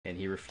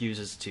he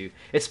refuses to.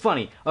 It's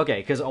funny, okay,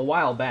 because a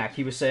while back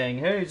he was saying,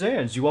 "Hey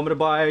Zans, you want me to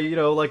buy,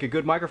 like a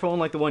good microphone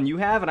like the one you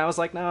have?" And I was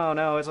like,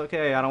 "No, it's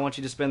okay. I don't want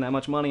you to spend that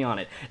much money on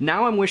it."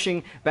 Now I'm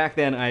wishing back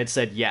then I had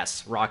said,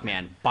 "Yes,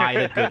 Rockman, buy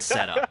the good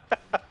setup."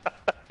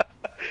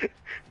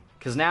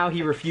 Because now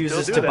he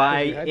refuses to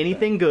buy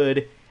anything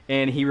good,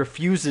 and he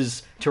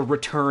refuses to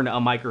return a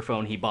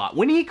microphone he bought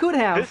when he could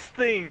have.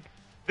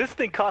 This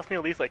thing cost me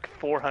at least like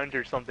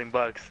 400 something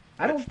bucks.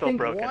 It's still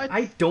broken.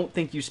 I don't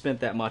think you spent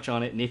that much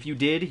on it, and if you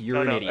did,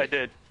 you're an idiot. I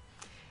did.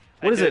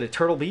 What is it? A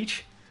Turtle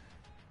Beach?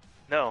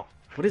 No.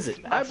 What is it?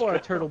 I bought a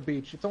Turtle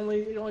Beach. It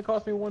only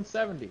cost me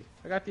 $170.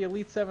 I got the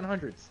Elite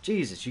 700s.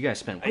 Jesus, you guys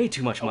spent way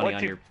too much money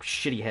on your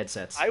shitty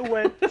headsets. I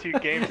went to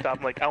GameStop.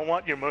 I'm like, I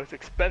want your most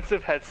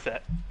expensive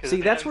headset.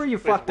 See, that's where you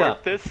fucked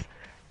up. This.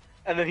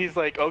 And then he's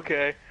like,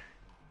 okay.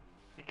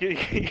 He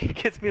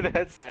gets me the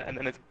headset, and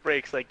then it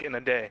breaks like in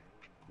a day.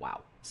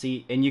 Wow.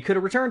 See, and you could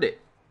have returned it.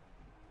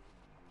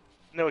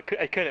 No,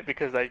 I couldn't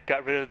because I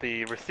got rid of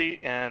the receipt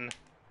and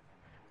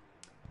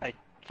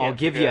I'll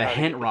give you a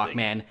hint,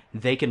 Rockman.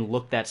 They can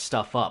look that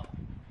stuff up.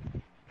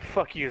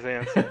 Fuck you,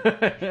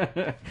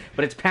 Zans.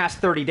 But it's past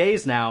 30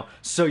 days now,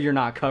 so you're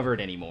not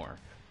covered anymore.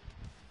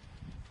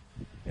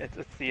 It's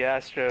the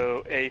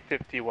Astro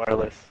A50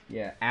 wireless.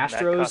 Yeah,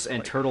 Astros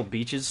and Turtle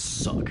Beaches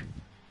suck.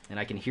 And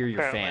I can hear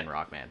your fan,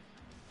 Rockman.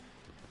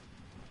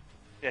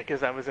 Yeah,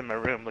 because I was in my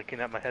room looking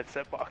at my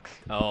headset box.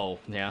 Oh,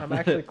 yeah. I'm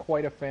actually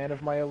quite a fan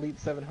of my Elite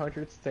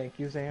 700s. Thank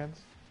you, Zans.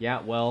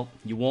 Yeah, well,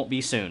 you won't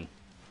be soon.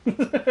 Why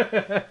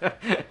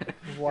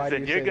do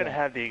you say you're gonna that?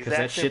 have the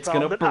exact same shit's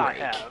problem gonna that I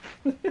have.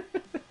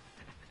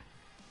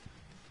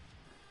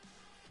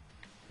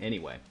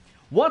 Anyway,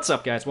 what's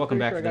up, guys? Welcome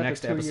back to the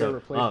next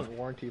episode of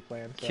warranty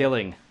plan, so.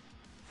 Killing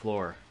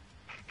Floor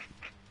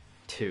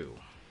 2.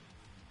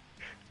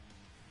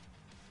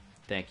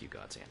 Thank you,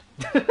 Godsend.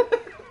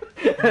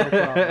 No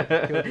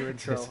problem. Killed your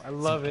intro. I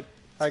love it.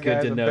 It's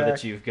good to know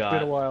that you've got. It's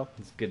been a while.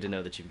 It's good to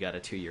know that you've got a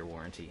 2-year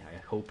warranty. I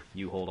hope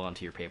you hold on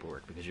to your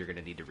paperwork because you're going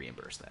to need to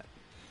reimburse that.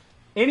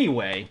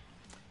 Anyway,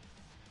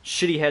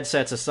 shitty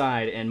headsets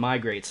aside and my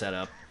great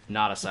setup,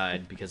 not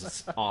aside because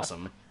it's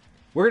awesome,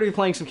 we're going to be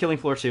playing some Killing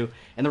Floor 2.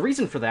 And the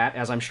reason for that,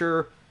 as I'm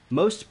sure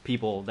most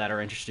people that are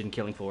interested in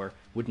Killing Floor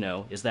would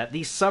know, is that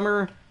the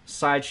summer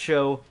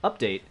Sideshow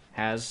update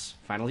has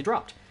finally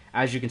dropped.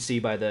 As you can see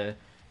by the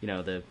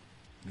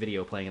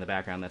video playing in the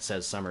background that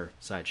says Summer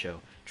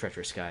Sideshow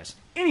Treacherous Skies.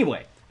 Anyway,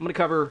 I'm going to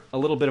cover a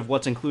little bit of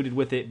what's included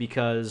with it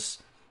because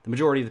the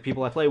majority of the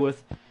people I play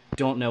with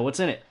don't know what's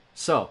in it.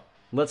 So,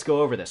 let's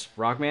go over this.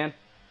 Rockman,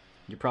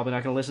 you're probably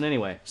not going to listen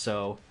anyway,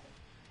 so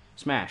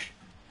smash.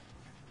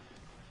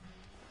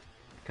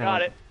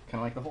 Got it.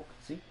 Kind of like the Hulk.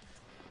 See,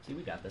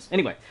 we got this.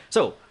 Anyway,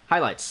 so,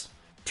 highlights.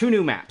 2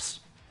 new maps.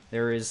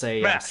 There is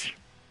a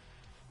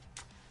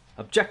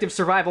objective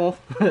survival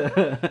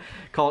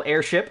called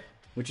Airship,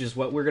 which is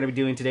what we're going to be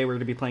doing today. We're going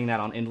to be playing that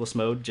on endless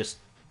mode, just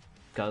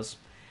because.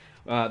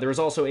 There is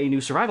also a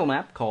new survival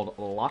map called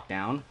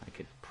Lockdown. I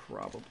could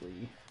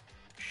probably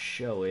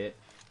show it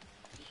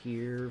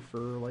here for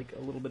like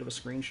a little bit of a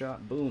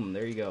screenshot. Boom,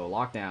 there you go,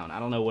 Lockdown. I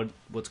don't know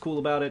what's cool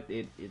about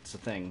it. It's a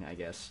thing, I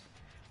guess.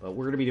 But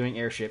we're going to be doing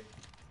Airship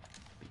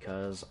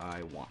because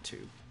I want to.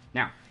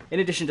 Now, in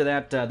addition to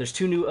that, there's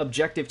 2 new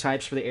objective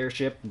types for the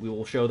Airship. We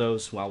will show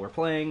those while we're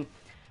playing.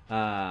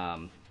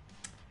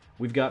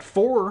 We've got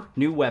 4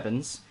 new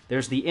weapons.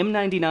 There's the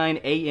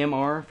M99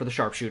 AMR for the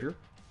Sharpshooter,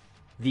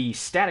 the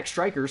Static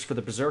Strikers for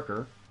the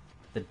Berserker,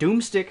 the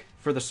Doomstick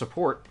for the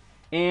Support,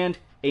 and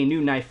a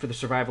new knife for the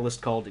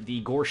Survivalist called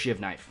the Gorshiv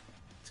Knife.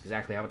 That's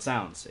exactly how it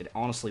sounds. It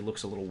honestly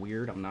looks a little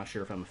weird. I'm not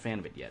sure if I'm a fan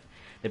of it yet.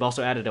 They've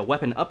also added a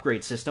weapon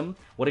upgrade system.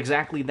 What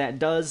exactly that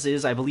does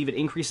is, I believe it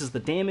increases the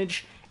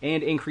damage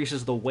and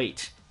increases the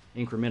weight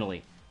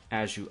incrementally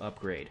as you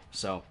upgrade.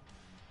 So,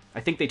 I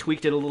think they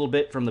tweaked it a little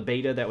bit from the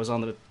beta that was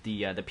on the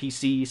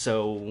PC,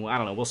 so I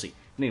don't know, we'll see.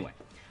 Anyway,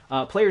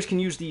 players can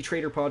use the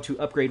Trader Pod to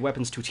upgrade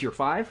weapons to Tier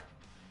 5,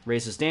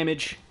 raises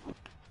damage,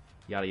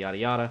 yada yada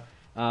yada.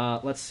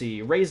 Let's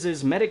see,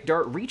 raises Medic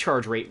Dart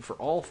recharge rate for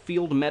all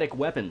field medic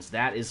weapons.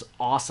 That is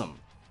awesome.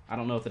 I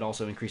don't know if it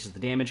also increases the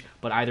damage,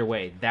 but either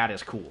way, that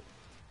is cool.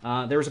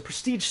 There's a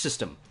prestige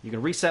system. You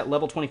can reset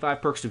level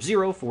 25 perks to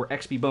 0 for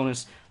XP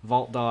bonus,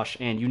 Vault Dosh,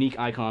 and unique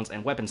icons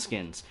and weapon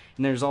skins.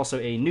 And there's also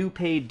a new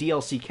paid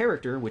DLC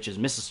character, which is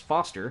Mrs.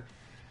 Foster,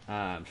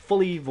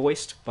 fully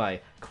voiced by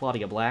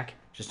Claudia Black,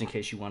 just in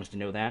case you wanted to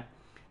know that.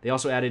 They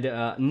also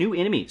added new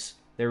enemies.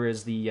 There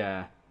is the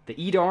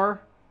Edar,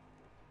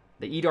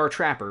 the Edar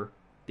Trapper,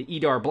 the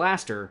Edar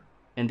Blaster,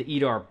 and the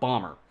Edar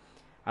Bomber.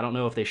 I don't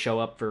know if they show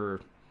up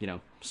for,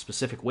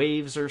 specific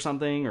waves or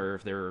something, or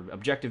if they're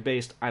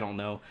objective-based. I don't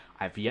know.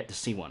 I've yet to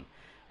see one.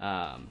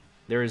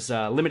 There's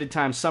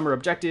limited-time summer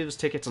objectives,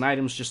 tickets, and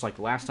items, just like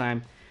the last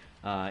time.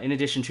 In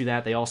addition to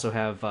that, they also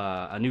have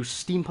a new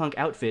steampunk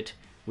outfit,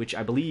 which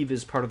I believe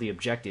is part of the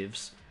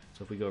objectives.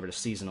 So if we go over to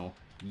seasonal,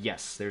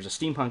 yes, there's a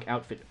steampunk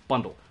outfit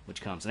bundle,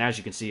 which comes. And as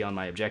you can see on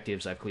my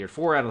objectives, I've cleared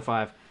 4 out of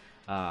the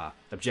 5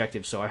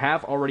 objectives. So I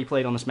have already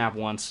played on this map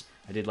once.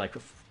 I did like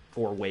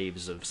 4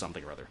 waves of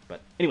something or other.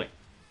 But anyway,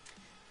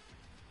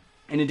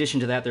 In addition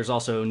to that, there's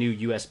also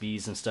new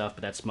USBs and stuff,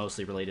 but that's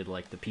mostly related to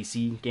like the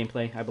PC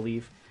gameplay, I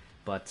believe.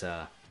 But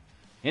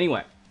anyway,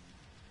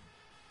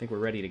 I think we're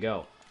ready to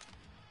go.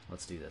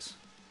 Let's do this.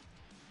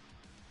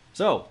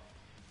 So,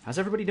 how's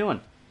everybody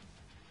doing?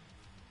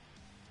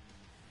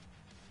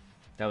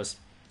 That was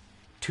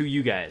to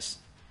you guys,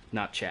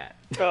 not chat.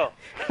 Oh.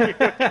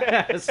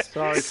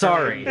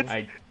 Sorry.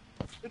 My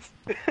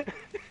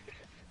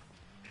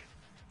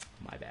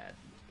bad.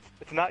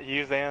 It's not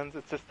you, Zans.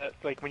 It's just that,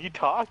 like, when you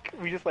talk,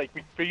 we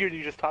figured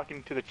you're just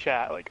talking to the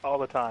chat, like, all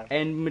the time.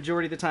 And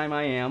majority of the time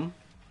I am.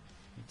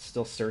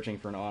 Still searching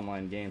for an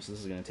online game, so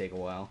this is going to take a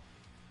while.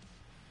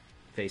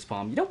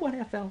 Facepalm. You know what,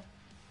 FL?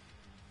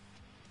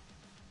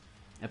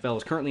 FL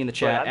is currently in the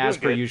chat. As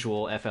per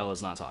usual, FL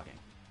is not talking.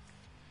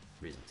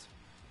 Reasons.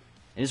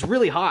 And it's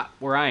really hot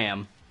where I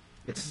am.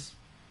 It's...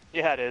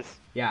 Yeah, it is.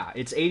 Yeah,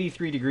 it's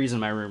 83 degrees in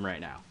my room right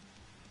now.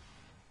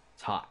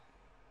 It's hot.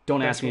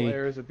 Don't ask me.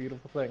 Air is a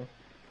beautiful thing.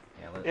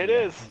 It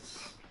is.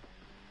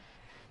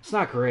 It's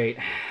not great.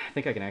 I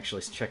think I can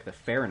actually check the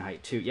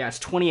Fahrenheit, too. Yeah, it's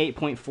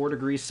 28.4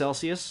 degrees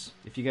Celsius,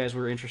 if you guys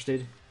were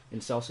interested in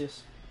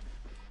Celsius.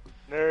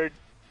 Nerd.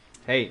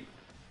 Hey,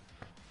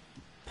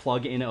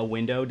 plug in a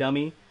window,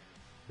 dummy.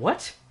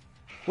 What?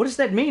 What does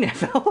that mean,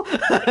 FL?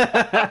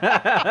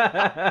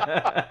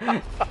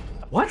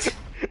 What?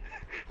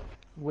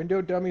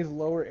 Window dummies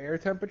lower air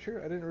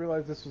temperature? I didn't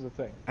realize this was a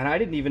thing. And I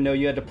didn't even know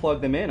you had to plug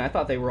them in. I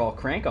thought they were all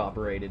crank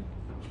operated.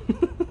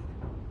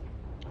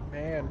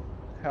 Man,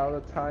 how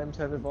the times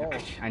have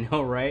evolved. I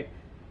know, right?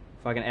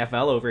 Fucking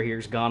FL over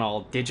here's gone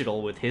all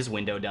digital with his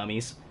window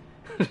dummies.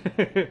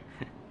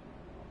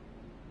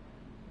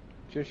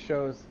 Just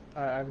shows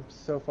I'm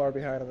so far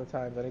behind on the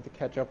times. I need to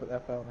catch up with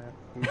FL, man.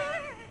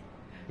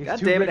 He's God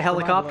too damn it, rich for my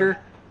helicopter.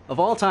 blood. Of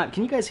all time.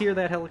 Can you guys hear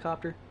that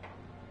helicopter?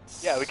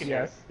 Yeah, we can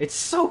hear Yes. It's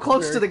so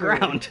close Very to the clearly.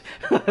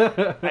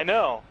 ground. I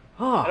know.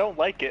 Oh, I don't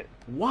like it.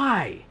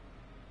 why?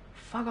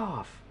 Fuck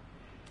off.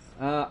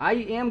 I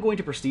am going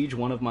to prestige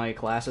one of my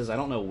classes. I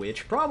don't know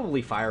which.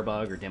 Probably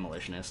Firebug or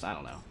Demolitionist. I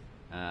don't know.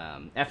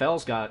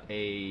 FL's got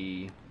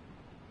a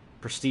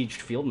prestiged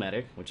Field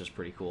Medic, which is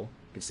pretty cool.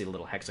 You can see the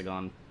little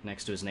hexagon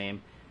next to his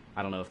name.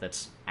 I don't know if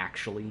that's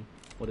actually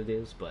what it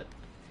is, but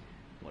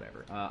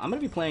whatever. I'm going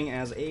to be playing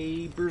as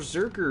a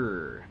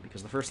Berserker,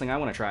 because the first thing I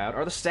want to try out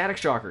are the Static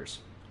Shockers.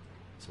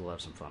 So we'll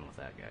have some fun with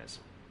that, guys.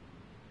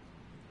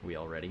 Are we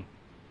all ready?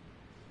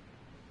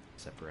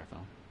 Except for FL.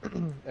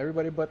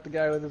 Everybody but the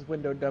guy with his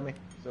window dummy.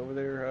 He's over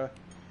there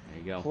There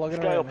you go. plugging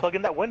This guy will away. plug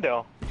in that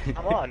window.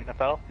 Come on,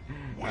 FL.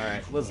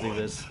 Alright, let's do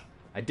this.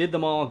 I did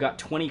them all, got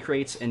 20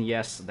 crates, and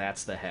yes,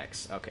 that's the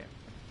hex. Okay.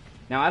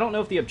 Now, I don't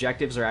know if the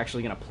objectives are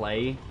actually going to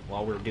play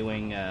while we're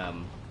doing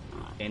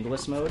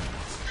endless mode.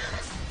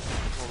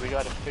 Well, we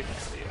gotta fix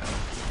the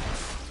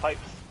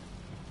pipes.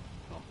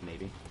 Well,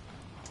 maybe.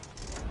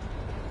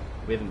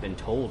 We haven't been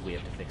told we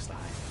have to fix the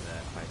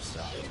pipe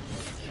stuff.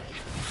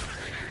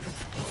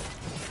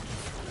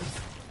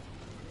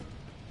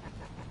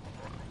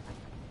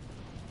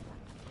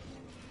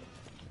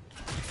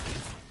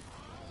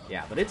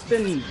 Yeah, but it's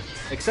been,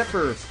 except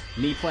for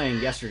me playing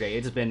yesterday,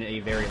 it's been a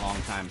very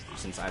long time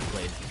since I've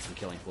played some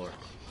Killing Floor.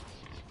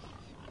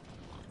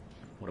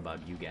 What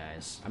about you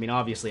guys? I mean,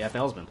 obviously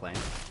FL's been playing.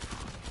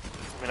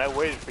 I mean, I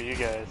waited for you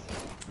guys.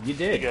 You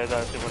did. You guys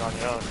obviously went on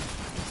your own.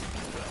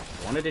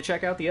 Wanted to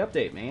check out the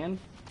update, man.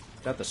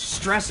 Got the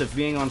stress of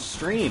being on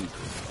stream.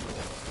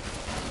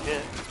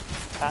 Yeah.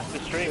 Half the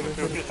stream, we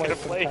were just gonna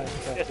play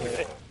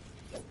yesterday.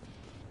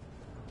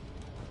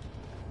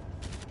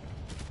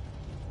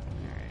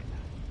 Alright.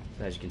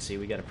 So as you can see,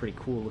 we got a pretty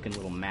cool looking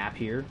little map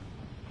here.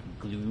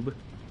 Gloob.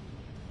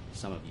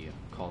 Some of you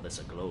call this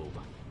a globe.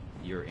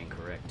 You're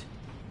incorrect.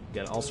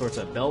 Got all sorts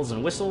of bells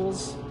and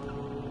whistles.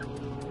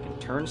 You can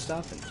turn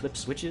stuff and flip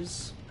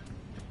switches.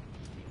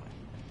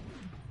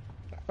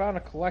 I found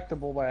a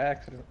collectible by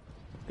accident.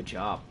 Good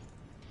job.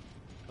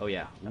 Oh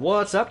yeah.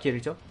 What's up,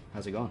 Kirito?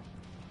 How's it going?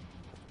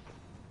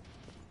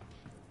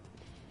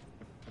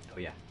 Oh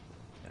yeah.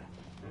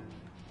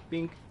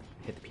 Bing.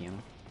 Hit the piano.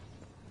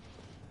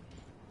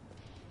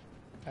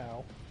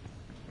 Ow.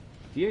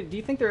 Do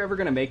you think they're ever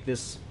gonna make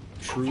this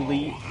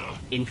truly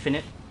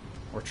infinite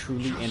or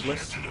truly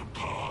endless?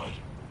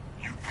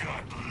 You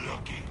got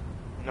lucky.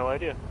 No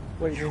idea.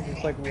 Wait, you mean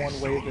it's like one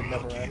wave that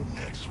never ends?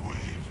 Next wave.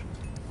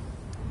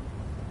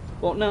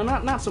 Well, no,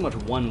 not so much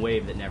one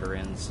wave that never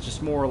ends.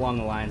 Just more along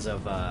the lines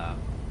of,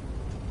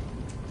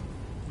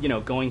 you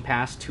know, going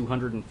past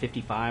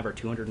 255 or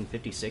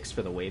 256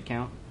 for the wave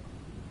count.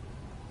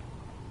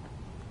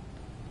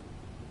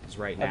 Because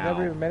right now... I've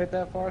never even made it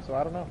that far, so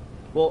I don't know.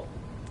 Well,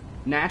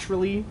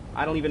 naturally,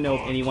 I don't even know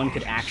if anyone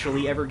could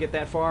actually ever get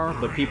that far,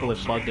 but people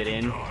have bugged it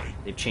in.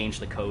 They've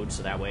changed the code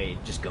so that way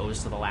it just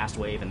goes to the last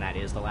wave, and that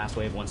is the last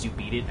wave. Once you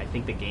beat it, I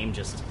think the game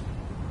just...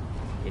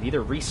 It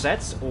either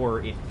resets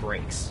or it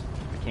breaks.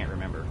 I can't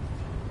remember.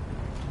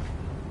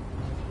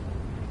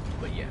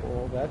 But yeah.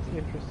 Well, that's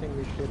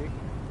interestingly shitty.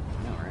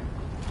 I know, right?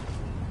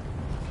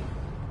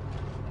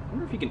 I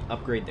wonder if you can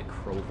upgrade the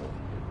Croval.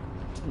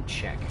 Didn't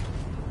check.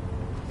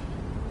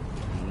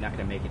 I'm not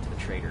gonna make it to the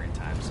trader in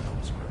time, so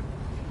screw it.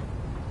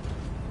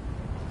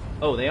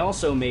 Oh, they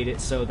also made it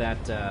so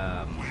that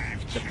the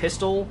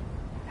pistol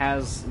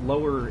has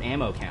lower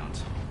ammo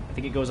count. I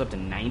think it goes up to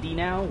 90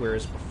 now,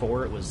 whereas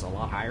before it was a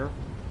lot higher.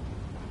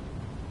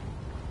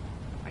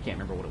 I can't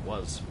remember what it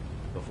was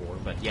before,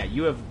 but yeah,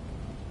 you have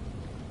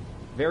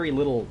very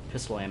little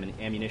pistol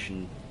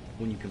ammunition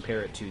when you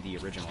compare it to the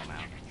original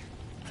amount.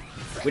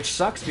 Which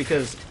sucks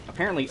because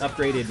apparently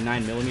upgraded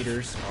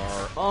 9mm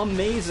are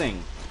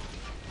amazing.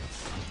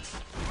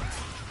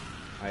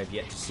 I have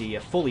yet to see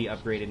a fully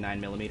upgraded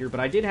 9mm, but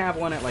I did have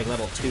one at like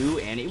level 2,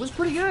 and it was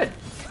pretty good.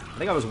 I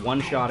think I was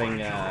one-shotting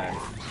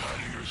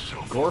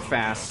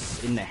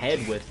Gorefast in the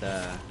head with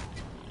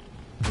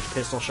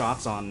pistol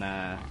shots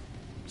on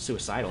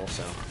Suicidal,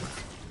 so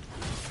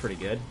it's pretty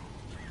good.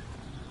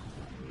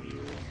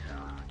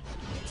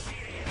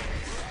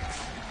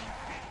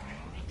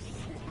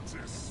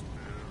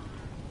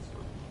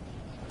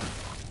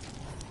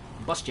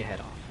 Bust your head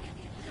off.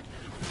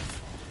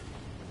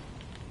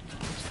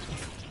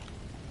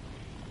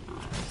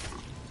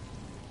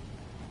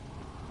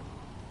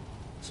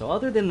 So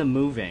other than the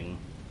moving,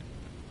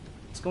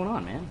 what's going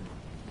on, man?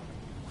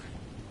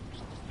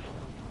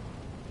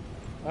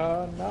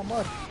 Not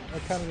much. I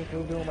kind of just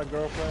moved in with my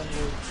girlfriend.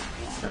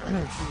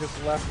 She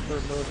just left for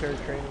military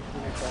training. She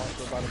didn't call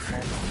for about a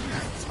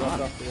month.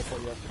 Dropped off the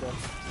airport yesterday.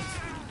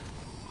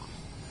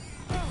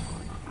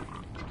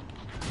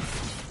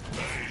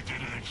 I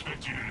didn't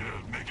expect you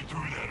to make it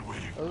through that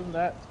wave. Other than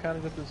that, it's kind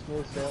of just been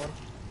smooth sailing.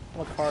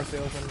 I'm a car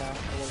salesman now.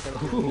 I work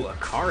at a Ooh, a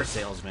car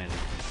salesman.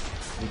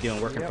 You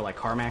doing working for like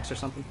CarMax or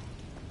something?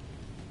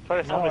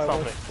 Try to sell me I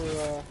work something.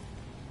 for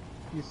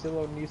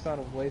Usilo Nissan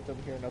of Latham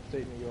here in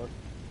upstate New York.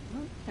 Oh,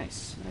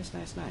 nice, nice,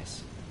 nice,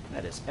 nice.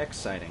 That is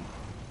exciting.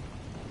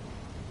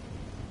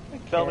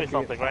 Sell Can't me be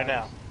something at right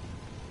now. times.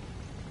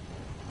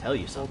 Tell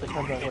you Well, it something.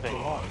 depends on what you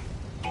want.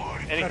 Fine.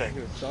 I'm Anything. not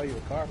going to sell you a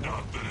car, man.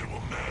 Not that it will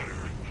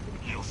matter.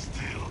 You'll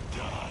still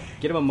die.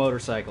 Get him a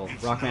motorcycle.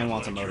 It's Rockman not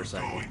wants a like you're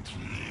motorcycle. going to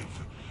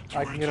live to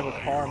I can get him a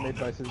retire car on made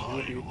by that Suzuki.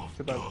 pile It's of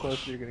about as close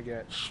dust. as you're going to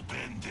get.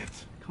 Spend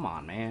it. Come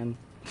on, man.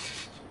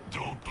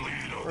 Don't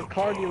bleed on Or a the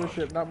car blood.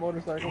 dealership, not It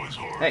motorcycle. was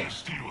hard Hey. to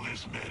steal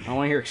this many. I don't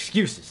want to hear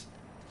excuses.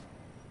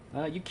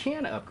 You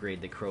can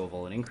upgrade the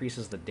Croval. It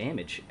increases the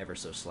damage ever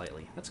so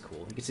slightly. That's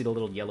cool. You can see the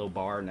little yellow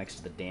bar next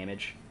to the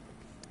damage.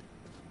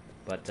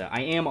 But I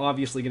am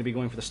obviously going to be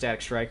going for the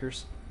Static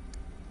Strikers.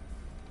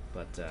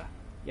 But,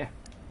 yeah.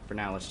 For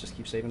now, let's just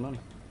keep saving money.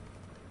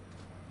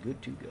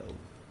 Good to go.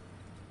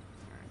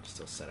 Alright,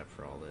 still set up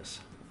for all this.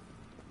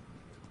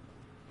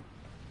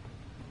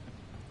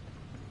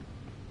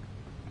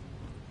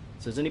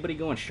 So is anybody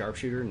going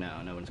Sharpshooter?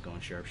 No, no one's going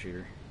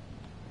Sharpshooter.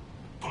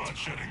 Pod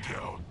shutting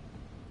down.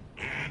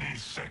 Any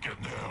second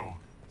now.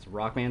 So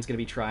Rockman's going to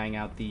be trying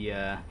out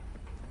the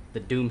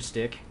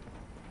Doomstick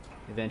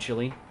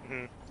eventually.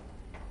 Mhm.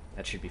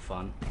 That should be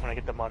fun. When I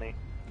get the money.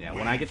 Yeah,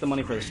 when I get the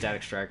money for the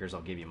Static Strikers,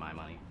 I'll give you my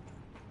money.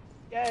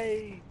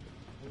 Yay!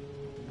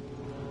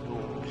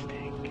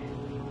 Doomstick.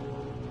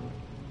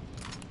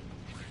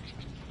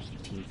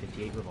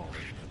 1858 revolver.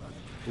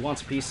 Who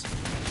wants a piece?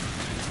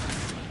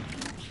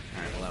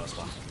 Alright, well that was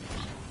fun.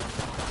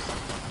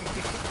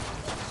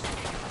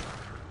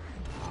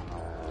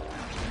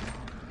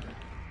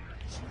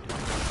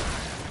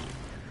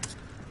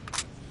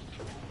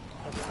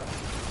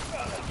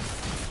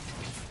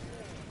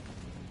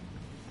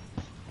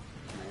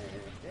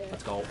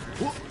 Let's go.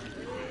 Whoop.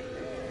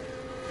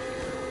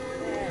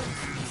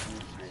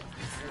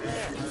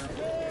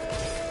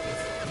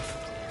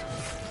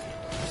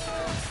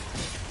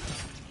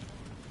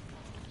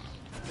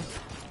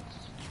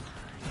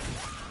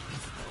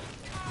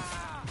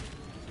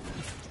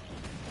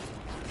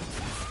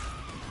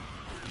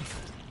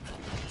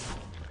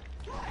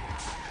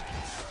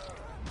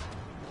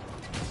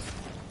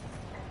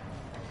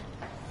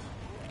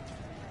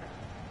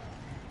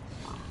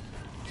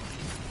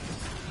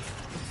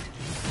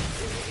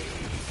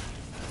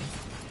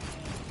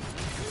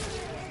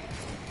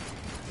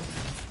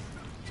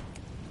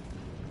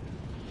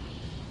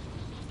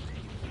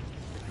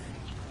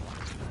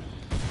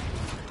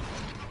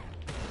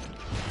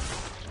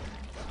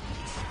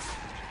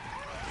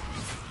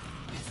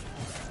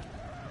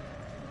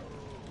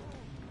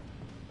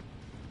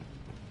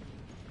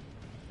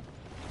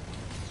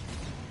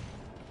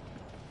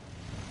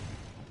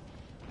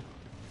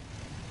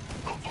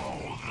 Of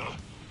all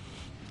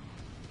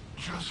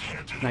the... Just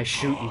had to Nice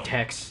shooting, pod.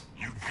 Tex.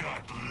 You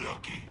got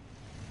lucky.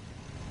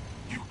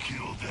 You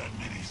killed that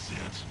many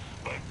sets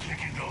by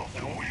picking off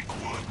the weak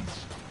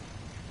ones.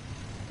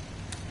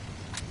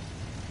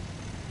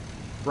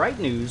 Bright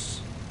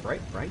news.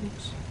 Bright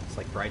news? It's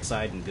like bright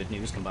side and good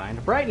news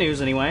combined. Bright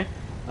news, anyway.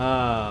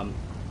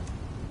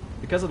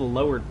 Because of the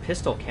lowered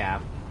pistol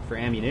cap for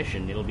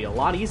ammunition, it'll be a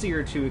lot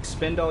easier to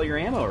expend all your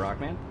ammo,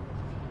 Rockman.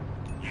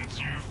 It's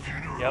your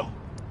funeral. Yep.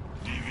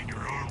 Leaving your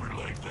armor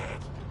like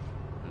that.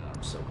 Oh,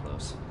 I'm so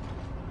close.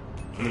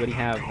 Anybody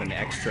have an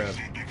extra,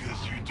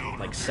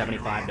 like,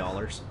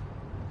 $75?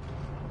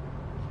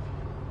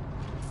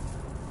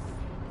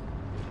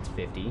 It's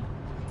 50.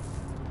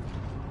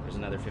 There's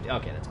another 50.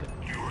 Okay, that's good.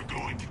 You're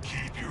going to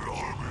keep your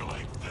armor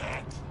like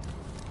that?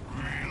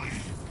 Really?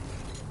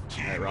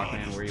 Alright,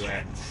 Rockman, where you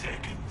at? 10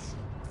 seconds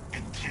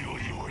until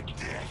your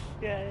death.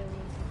 Yeah.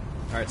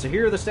 Alright, so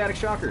here are the static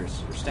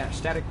shockers. Or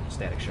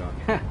static shock.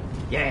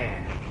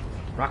 Yeah!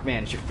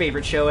 Rockman, it's your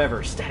favorite show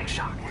ever. Static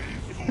shock.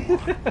 You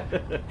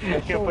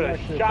can put a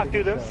shock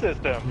through them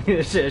system.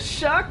 It's a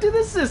shock to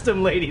the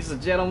system, ladies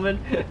and gentlemen.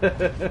 Go,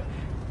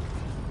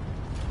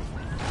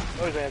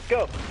 Zans,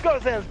 go! Go,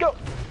 Zans, go!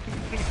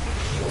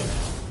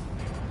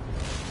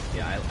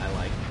 Yeah,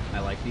 I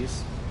like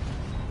these.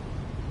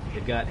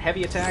 They've got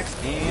heavy attacks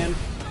and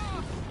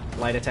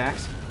light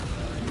attacks,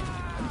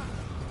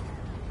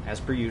 as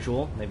per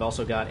usual. They've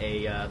also got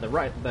a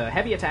the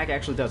heavy attack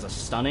actually does a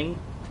stunning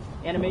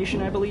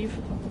animation, I believe,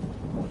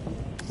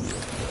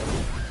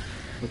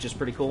 which is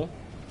pretty cool.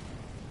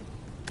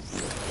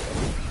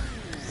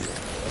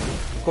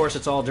 Of course,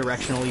 it's all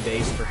directionally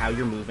based for how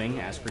you're moving,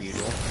 as per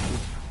usual.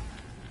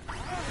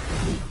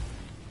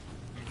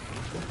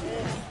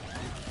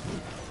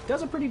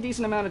 Does a pretty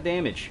decent amount of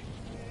damage.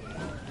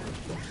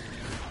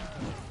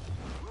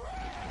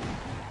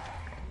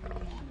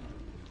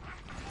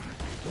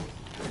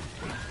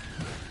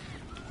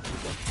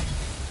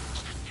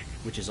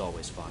 Which is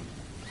always fun.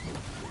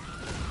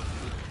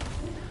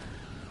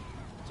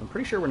 So I'm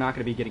pretty sure we're not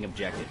going to be getting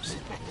objectives.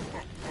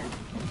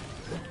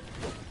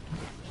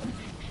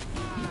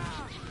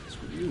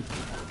 Screw you.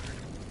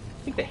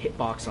 I think the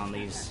hitbox on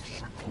these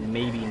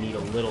maybe need a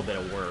little bit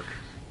of work.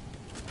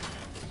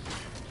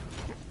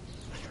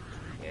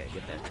 Yeah,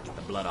 get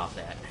the blood off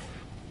that.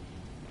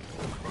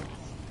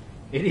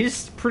 It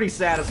is pretty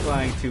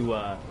satisfying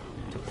to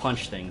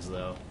punch things,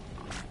 though.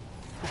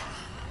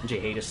 Don't you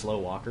hate a slow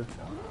walker?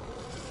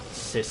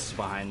 Cysts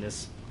behind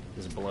this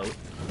bloat.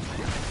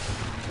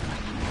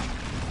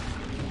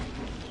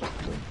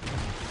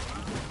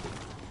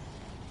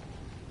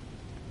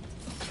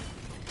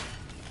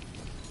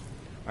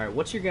 Alright,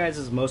 what's your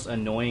guys' most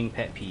annoying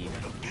pet peeve?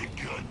 A big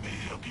gun may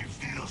help you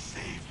feel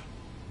safe,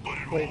 but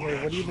it Wait,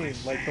 won't what do you mean?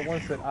 actually Like the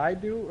ones that I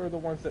do, or the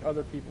ones that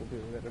other people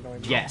do that annoy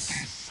me? Yes.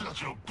 He's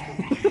such a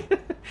bully.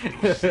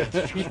 Those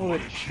sets People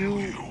that just wanna chew kill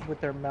you. with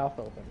their mouth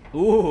open.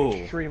 Ooh.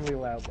 Extremely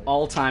loudly.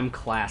 All-time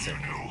classic.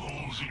 You know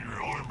holes in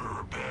your armor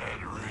are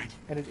bad, right?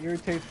 And it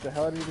irritates the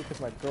hell out of me because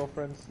my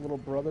girlfriend's little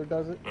brother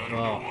does it. I don't know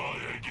why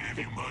I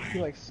gave you money. He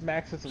like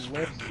smacks his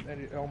lips,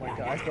 and oh my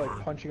god, I feel like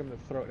punching him in the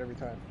throat every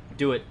time.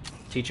 Do it.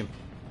 Teach him.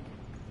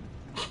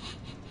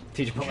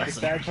 Teach him a The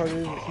lesson. bad part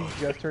is he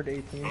just turned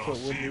 18, so it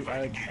wouldn't.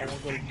 I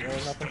won't go to jail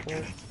or nothing for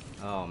it.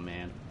 Oh,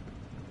 man.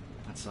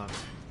 That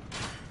sucks.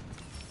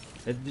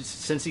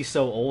 Since he's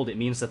so old, it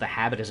means that the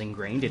habit is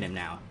ingrained in him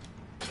now.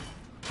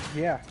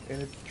 Yeah,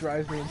 and it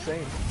drives me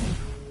insane.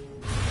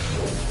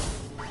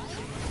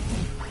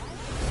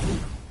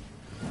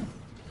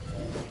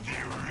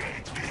 They're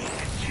right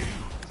behind you.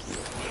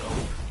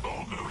 Well,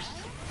 almost.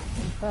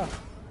 Huh.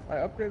 I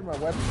upgraded my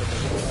weapon, but they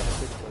don't have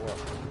a fixable up.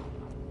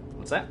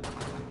 What's that?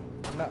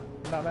 I'm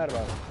not mad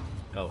about it.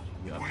 Oh,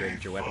 you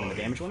upgraded your weapon and the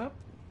damage went up?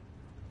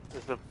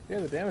 Is the Yeah,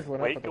 the damage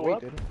went up, weight but the go weight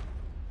up? didn't.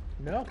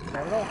 No,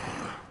 not at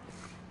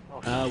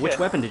all. Which shit.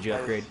 weapon did you That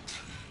is upgrade?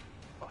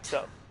 fucked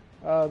up.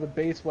 The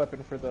base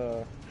weapon for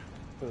the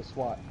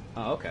SWAT.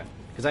 Oh, okay.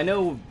 Because I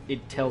know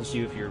it tells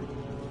you if your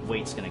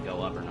weight's going to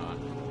go up or not.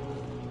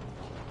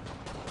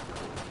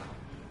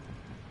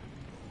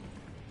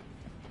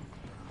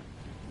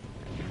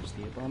 Here's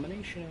the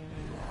abomination.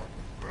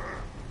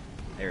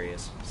 There he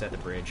is. He's at the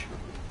bridge.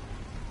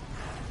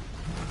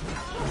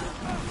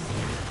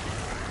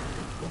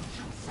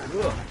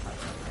 Ugh.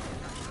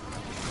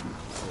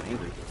 So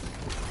angry.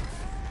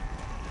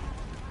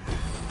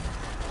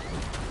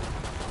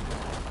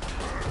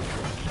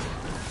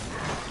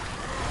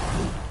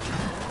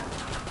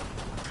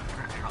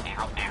 Ow,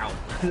 ow, ow.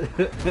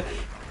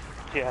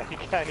 Yeah, you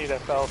kinda need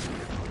that belt.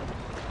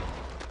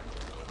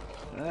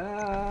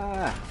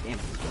 Ah, damn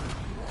it.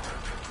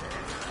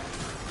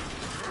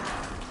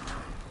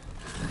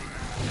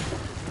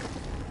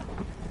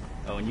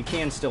 Oh, and you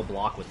can still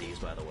block with these,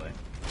 by the way.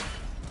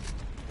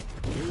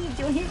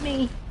 Don't hit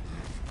me!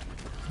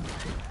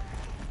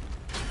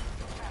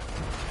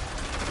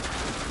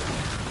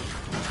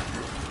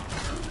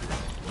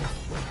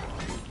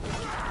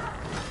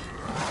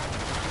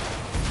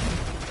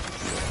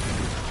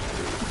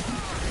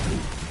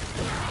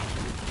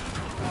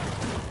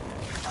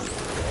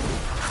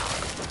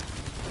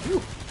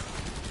 Whew.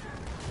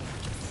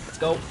 Let's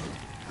go.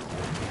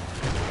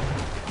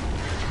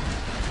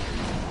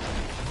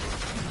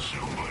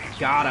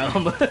 Got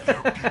him.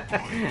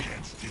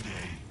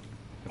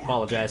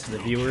 Apologize to the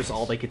viewers.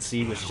 All they could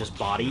see was just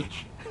body.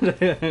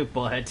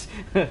 But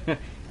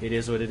it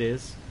is what it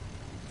is.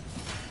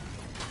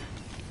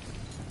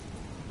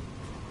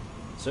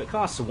 So it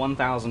costs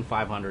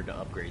 1,500 to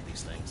upgrade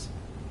these things.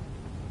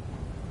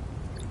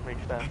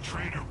 Makes The sense.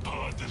 trainer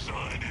pod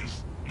design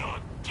is not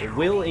It terrible.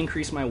 will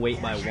increase my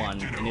weight by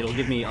 1, and it'll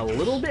give me a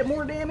little bit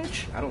more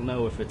damage. I don't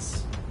know if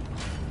it's,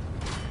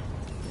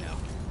 you know,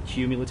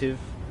 cumulative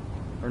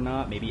or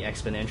not. Maybe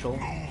exponential.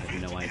 I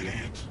have no idea.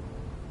 Idiot.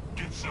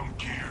 Get some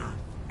gear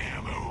and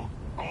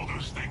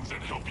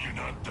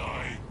not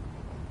die.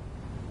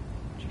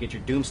 Did you get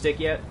your doomstick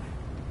yet?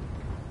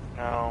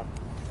 No.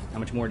 How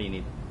much more do you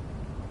need?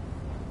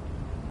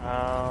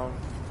 Alright,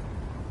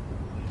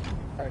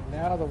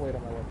 now the weight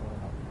on my weapon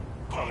went up.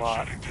 Pod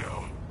lot. shutting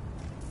down.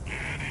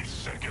 Any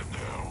second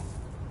now.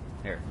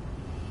 There.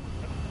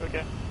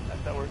 Okay,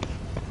 that works.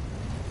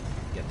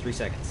 You got 3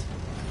 seconds.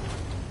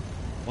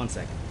 1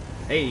 second.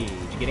 Hey,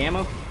 did you get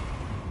ammo?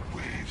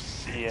 Wave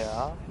 6.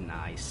 Yeah.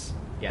 Nice.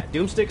 Yeah,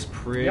 doomstick's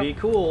pretty Yep.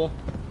 cool.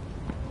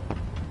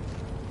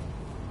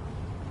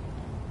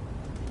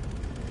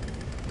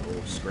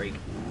 Oh, Scrake.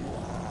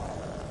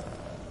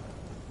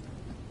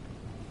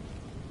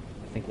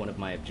 I think one of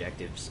my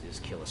objectives is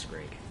kill a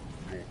Scrake.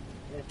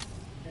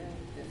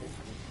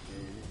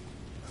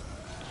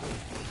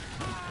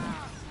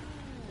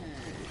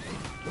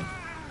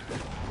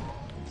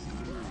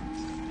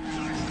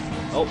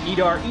 Oh,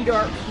 Edar,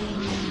 Edar!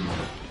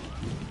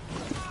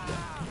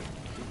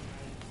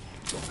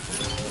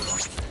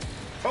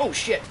 Oh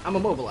shit, I'm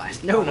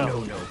immobilized. No, no,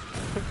 no.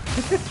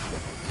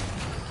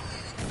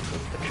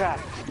 The trap.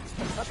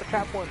 Not the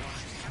trap one.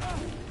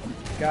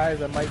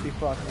 Guys, I might be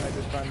fucked. I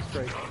just found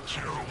straight. Not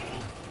terrible.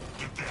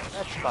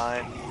 That's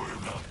fine.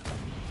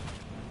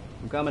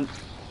 I'm coming.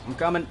 I'm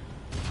coming.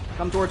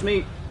 Come towards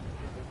me.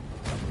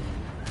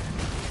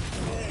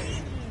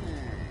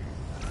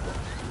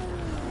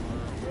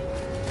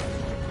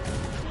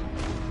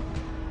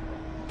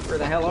 Where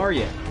the hell are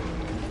you?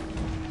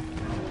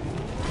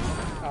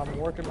 I'm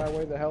working my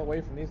way the hell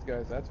away from these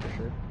guys, that's for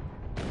sure.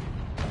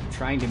 I'm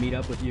trying to meet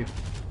up with you.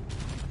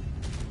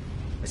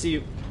 I see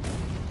you.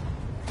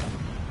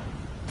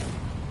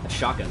 That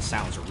shotgun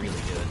sounds really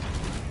good.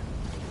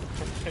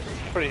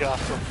 It's pretty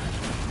awesome.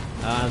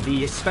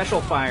 The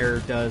special fire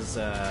does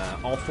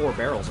all 4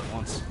 barrels at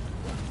once.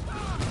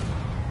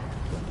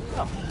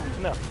 Oh,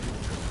 no.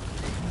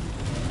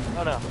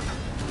 Oh no.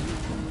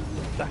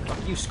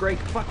 Fuck you, Scrake.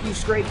 Fuck you,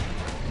 Scrake.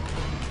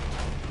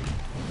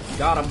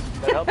 Got him.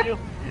 That help you?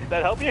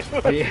 That help you?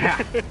 Yeah.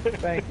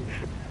 Thank you.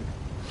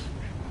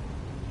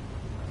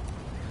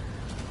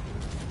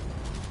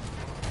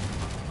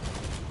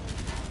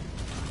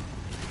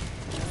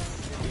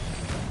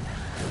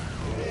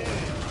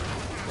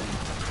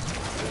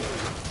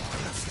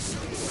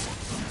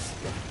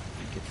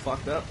 Get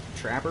fucked up,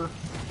 Trapper.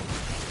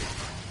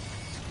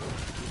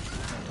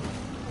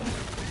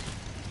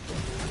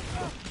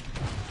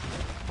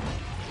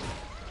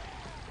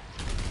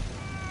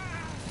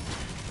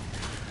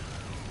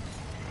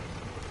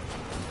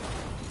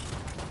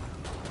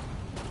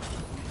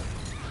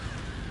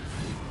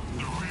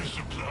 The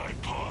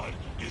resupply pod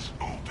is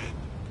open.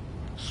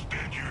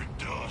 Spend your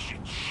dosh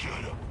and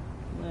shut up.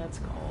 That's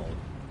called.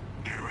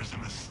 There is a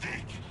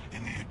mistake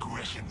in the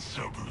aggression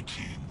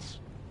subroutines.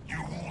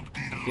 You won't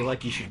be I feel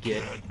like you should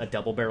get a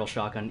double barrel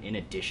shotgun in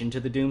addition to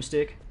the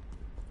Doomstick.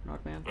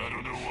 Rockman. I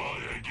don't know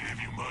why I gave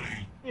you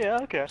money. Yeah,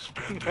 okay.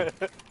 Spend it,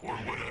 or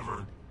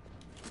whatever.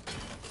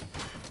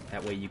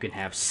 That way you can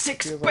have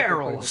 6 Feels like they're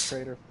putting the barrels!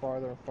 traitor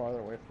farther and farther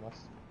away from us.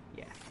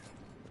 Yeah.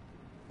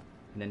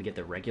 And then get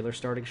the regular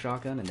starting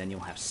shotgun, and then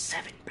you'll have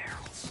 7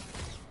 barrels.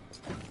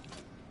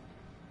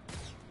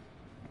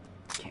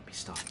 Can't be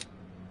stopped.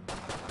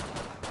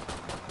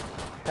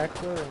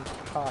 Heckler and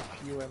Koch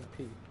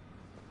UMP.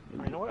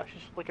 You know what? I should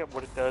just look at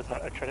what it does.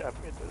 I try to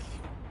upgrade this.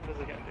 What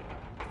is it gonna do?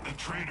 The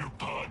trader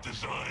pod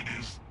design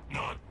is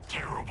not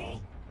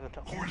terrible. Doesn't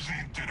tell me.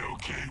 Horzine did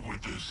okay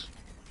with this.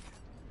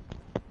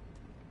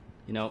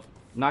 You know,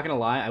 I'm not gonna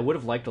lie, I would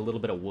have liked a little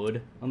bit of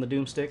wood on the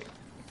Doomstick.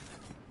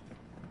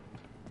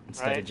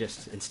 Instead Right. of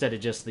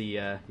just the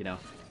you know,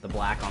 the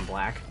black on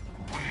black.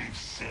 Wave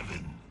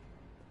 7.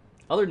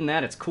 Other than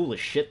that, it's cool as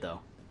shit though.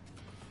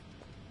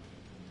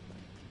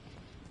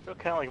 I feel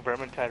kind of like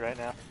Vermintide right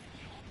now.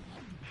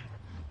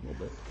 A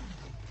little bit.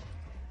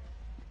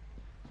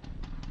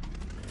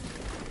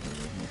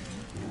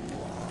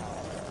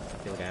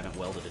 I feel like I haven't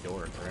welded a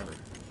door in forever.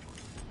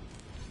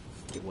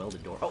 Get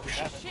welded door. Oh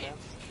shit! Yeah.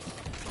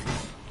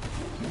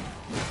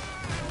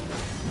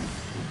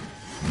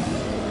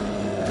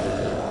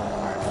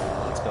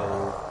 Let's go.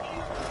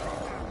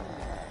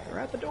 They're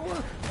at the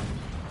door.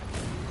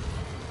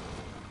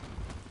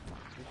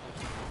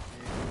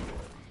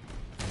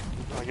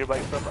 Oh, you're by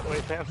yourself, by the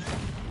way, Sam.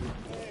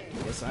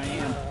 Yes, I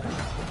am.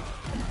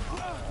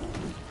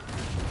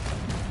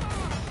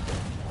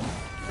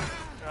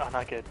 Oh,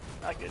 not good.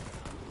 Not good.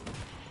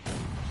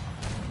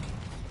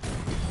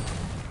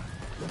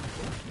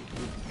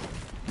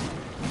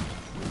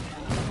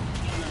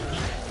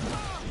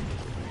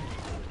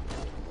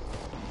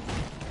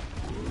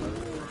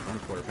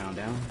 Quarter pound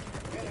down.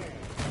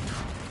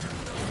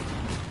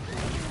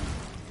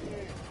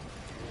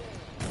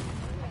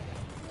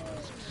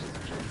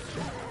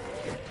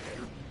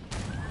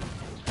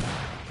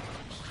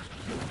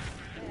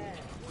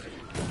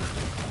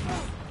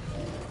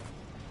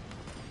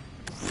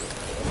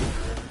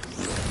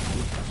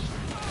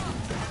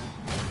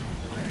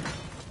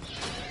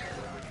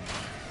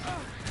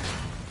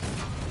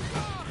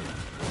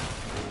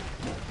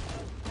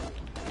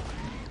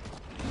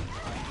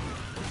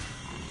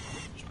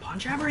 Just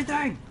punch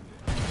everything!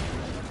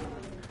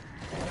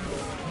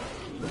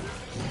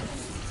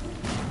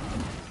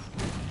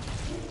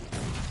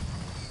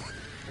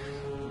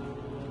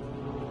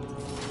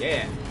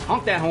 Yeah,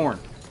 honk that horn.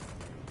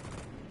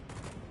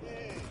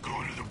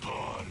 Go to the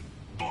pod,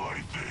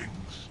 buy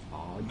things.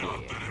 Oh,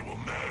 Not yeah. that it will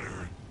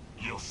matter.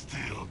 You'll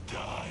still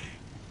die.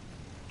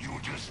 You're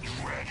just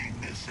dragging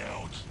this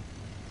out.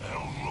 How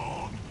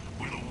long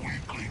will a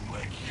weakling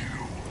like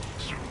you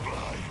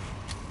survive?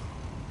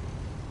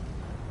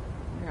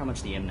 I wonder how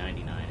much the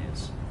M99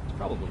 is. It's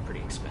probably pretty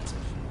expensive.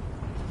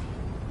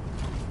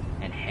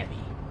 And heavy.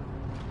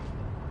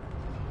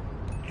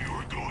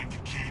 You're going to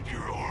keep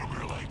your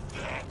armor like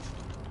that?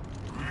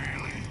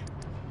 Really?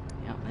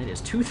 Yeah, it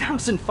is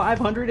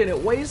 2,500 and it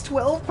weighs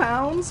 12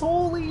 pounds?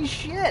 Holy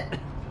shit!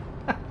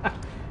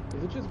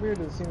 Is it just weird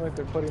that it seems like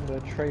they're putting the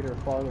trader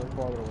farther and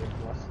farther away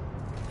from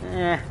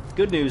us?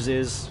 Good news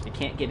is, it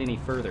can't get any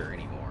further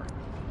anymore.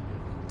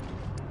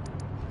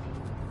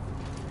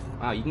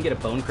 Wow, you can get a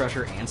Bone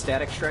Crusher and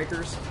Static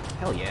Strikers?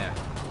 Hell yeah.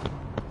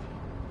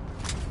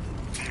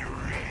 They're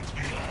right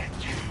behind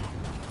you.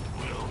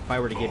 Well, If I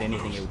were to get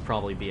anything, it would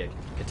probably be a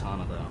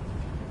Katana, though.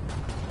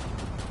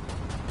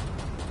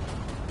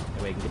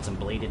 That way I can get some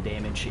bladed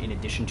damage in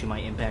addition to my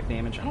impact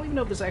damage. I don't even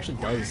know if this actually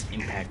does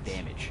impact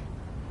damage.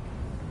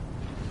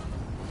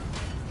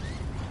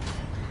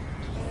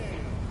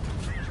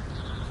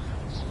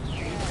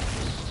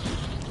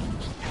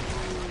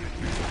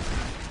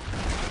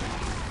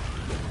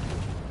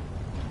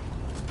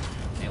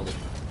 Nailed it.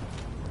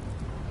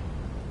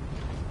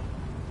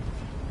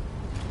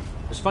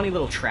 There's funny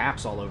little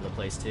traps all over the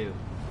place, too.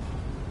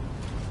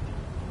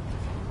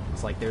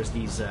 It's like there's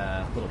these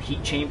little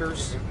heat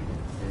chambers.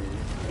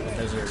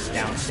 Those are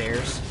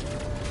downstairs.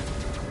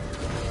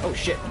 Oh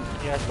shit!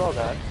 Yeah, I saw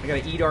that. I got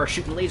an Edar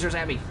shooting lasers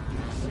at me.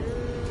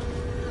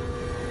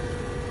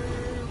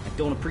 I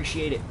don't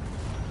appreciate it.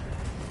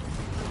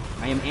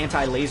 I am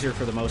anti-laser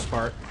for the most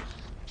part.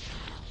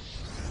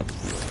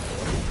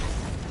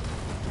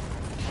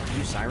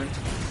 You siren?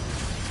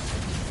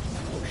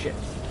 Oh shit!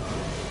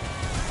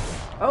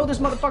 Oh, this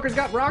motherfucker's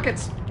got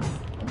rockets!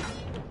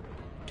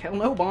 Hell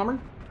no, bomber.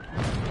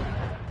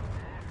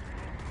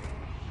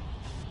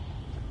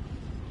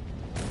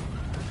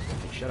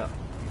 Shut up.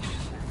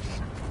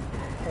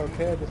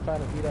 Okay, I just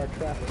found an Edar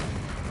trapper.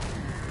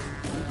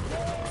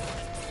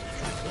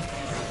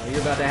 Well, you're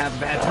about to have a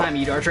bad time,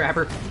 Edar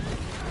Trapper.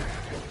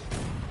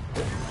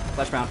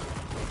 Flesh mount.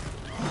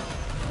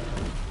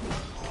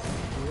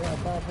 Yeah, I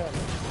found him.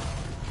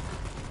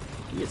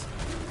 He is.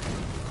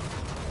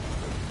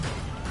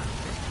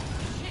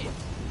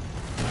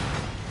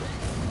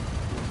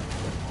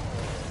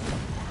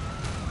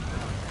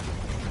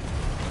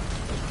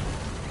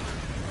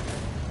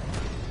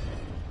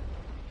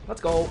 Let's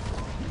go.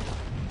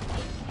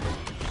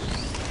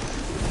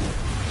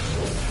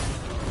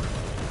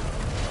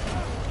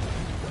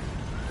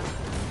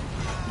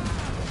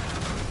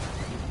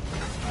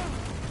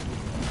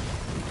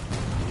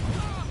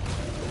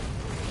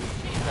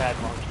 Bad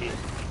monkey.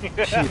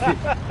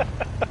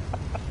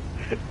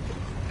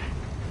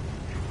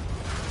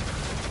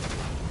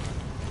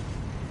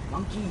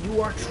 Monkey,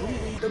 you are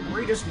truly the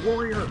greatest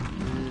warrior.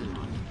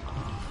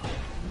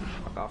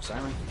 Fuck off,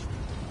 Siren.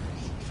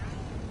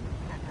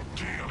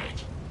 damn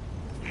it.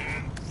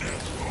 And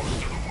that's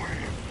most of the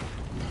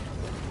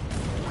wave.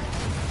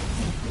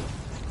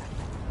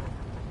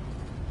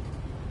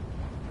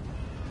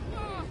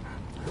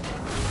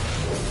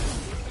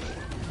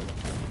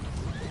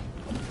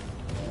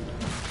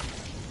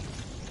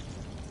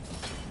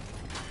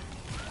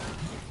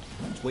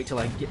 Just wait till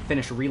I get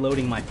finished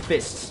reloading my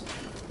fists.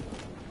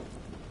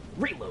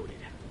 Reloaded.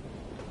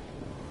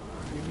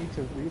 You need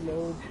to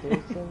reload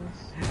those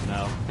things.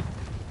 No,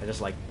 I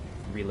just like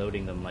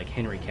reloading them like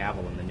Henry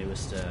Cavill in the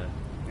newest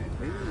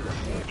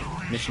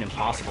Mission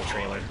Impossible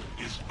trailer.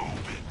 Is open.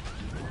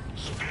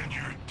 Spend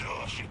your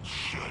dosh and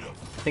shut up.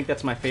 I think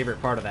that's my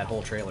favorite part of that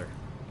whole trailer.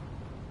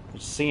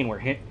 Just seeing where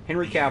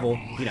Henry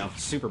Cavill, you know,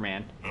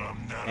 Superman,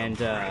 I'm not and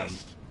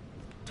impressed.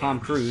 Tom I'm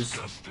Cruise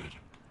disgusted.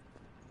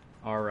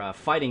 are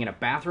fighting in a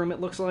bathroom, it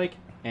looks like,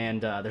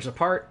 and there's a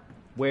part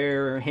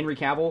where Henry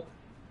Cavill,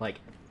 like,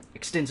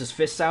 extends his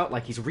fists out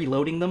like he's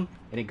reloading them,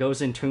 and it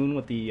goes in tune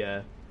with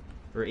the,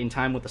 or in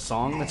time with the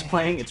song that's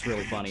playing. It's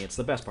really funny. It's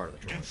the best part of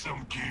the trailer. Get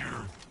some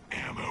gear,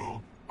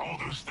 ammo, all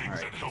those things All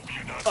right. that help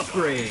you not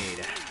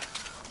Upgrade!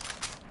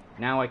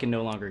 Now I can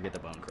no longer get the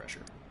Bone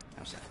Crusher.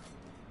 How sad.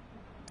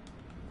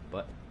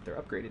 But they're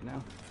upgraded now.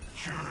 die.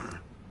 Sure,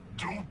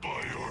 don't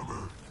buy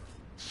armor.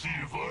 See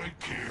if I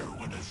care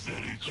when I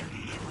said it's your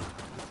liver.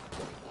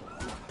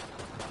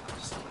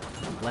 Just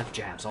left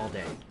jabs all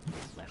day.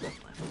 Left,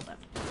 left,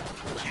 left.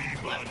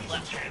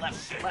 T-minus 10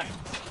 seconds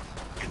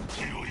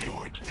until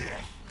your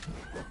death.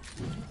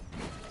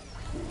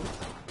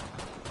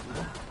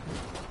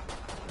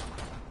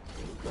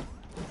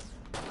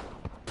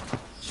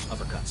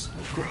 Uppercuts.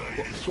 Try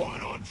this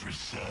one on for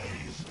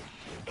size.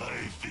 I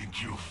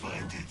think you'll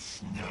find it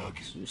snug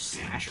Ooh, and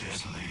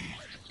slashers. deadly.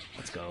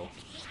 Let's go.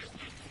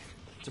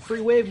 It's a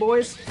free wave,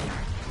 boys.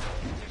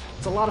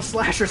 It's a lot of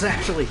slashers,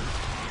 actually.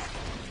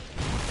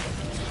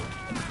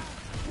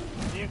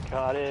 You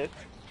got it.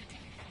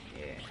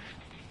 Yeah.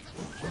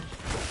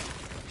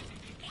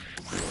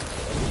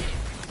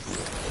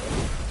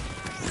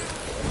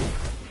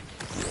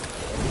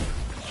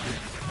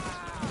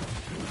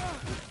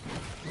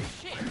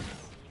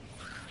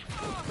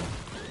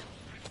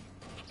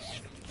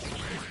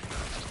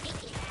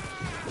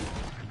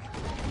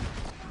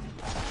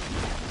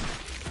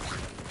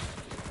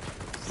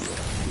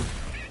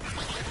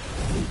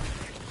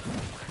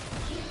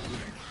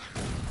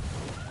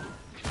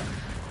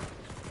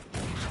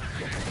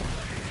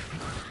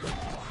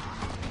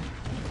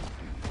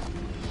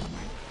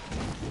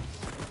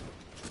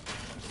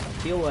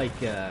 feel like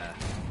I'm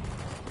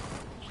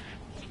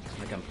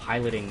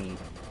piloting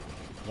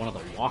one of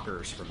the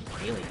walkers from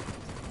Alien.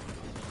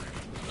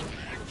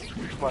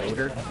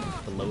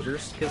 The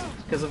loaders,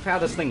 because of how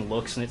this thing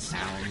looks and it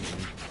sounds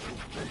and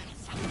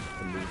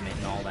the movement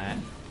and all that.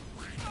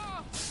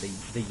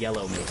 The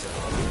yellow makes it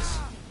obvious.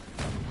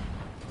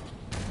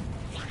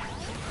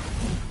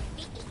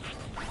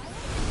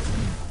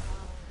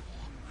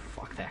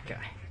 Fuck that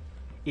guy.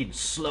 In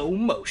slow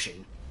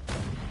motion.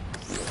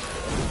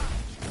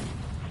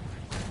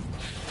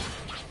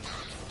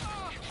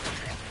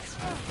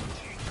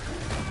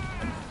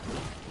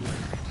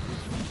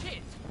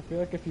 I feel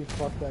like if you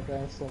fuck that guy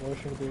in slow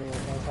motion, it'd be like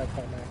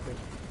anticlimactic.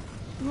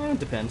 It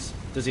depends.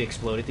 Does he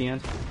explode at the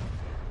end?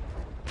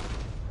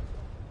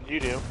 You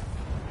do.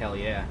 Hell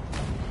yeah.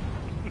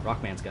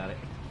 Rockman's got it.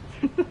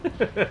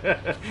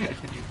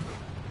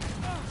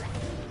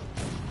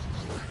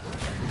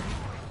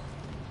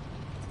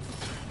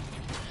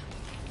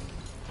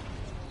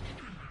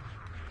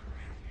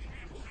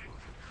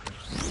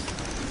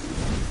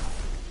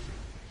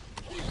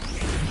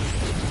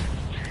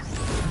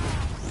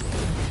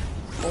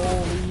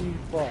 Holy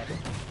fuck.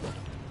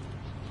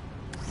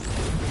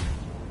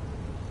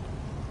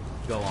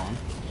 Go on.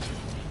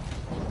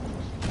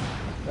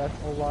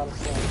 That's a lot of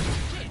fun.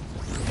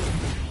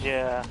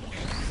 Yeah.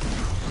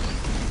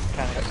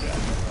 Kind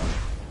of.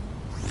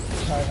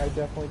 I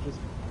definitely just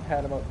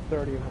had about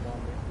 30 of them on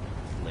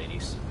me.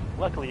 Ladies.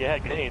 Luckily, you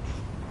had grenades.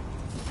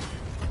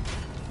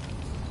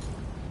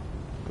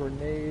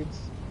 Grenades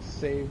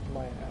saved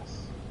my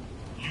ass.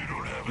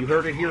 You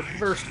heard it here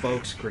first,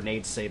 folks.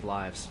 Grenades save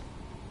lives.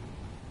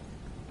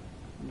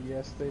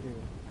 Yes, they do.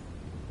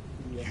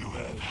 Yes, You they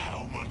have do.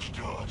 how much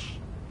dodge?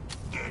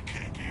 That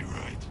can't be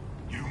right.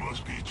 You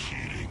must be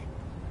cheating.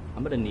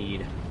 I'm gonna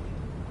need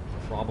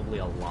probably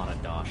a lot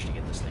of dosh to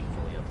get this thing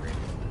fully upgraded.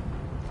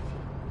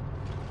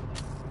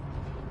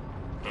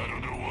 I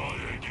don't know why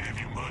I gave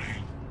you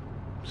money.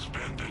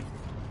 Spend it,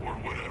 or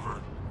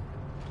whatever.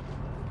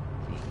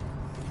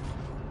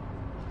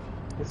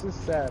 This is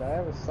sad. I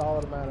have a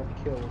solid amount of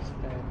kills,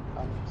 and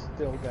I'm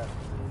still got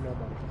no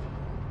money.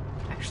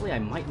 Actually, I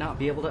might not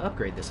be able to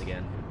upgrade this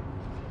again.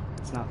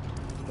 It's not...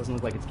 It doesn't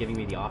look like it's giving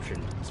me the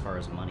option as far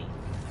as money.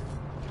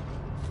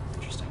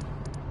 Interesting.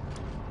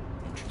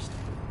 Interesting.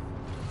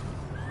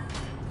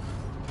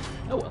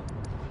 Oh well.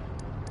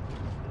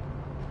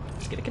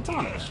 Let's get a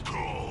katana. Last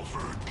call for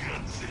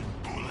guns and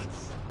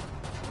bullets.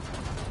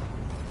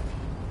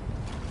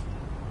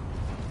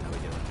 How we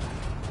doing?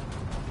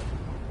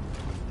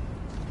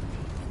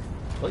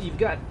 Well, you've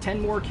got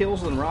 10 more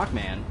kills than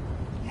Rockman.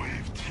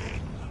 Wave 10.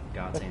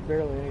 God That's damn.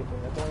 barely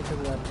anything. That's only because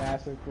of that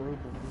massive group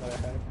of them that I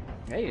had.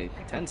 Hey,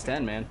 10's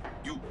 10, man.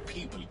 You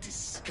people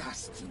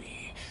disgust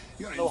me.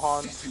 Your No,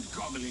 Han. incessant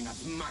gobbling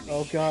of money.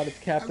 Oh god, it's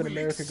Captain I will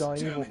America gone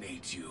evil.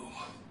 exterminate you.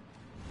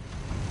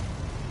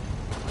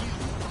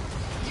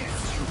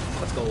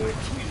 Let's go.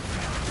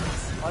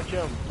 Punch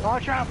him!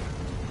 Punch him!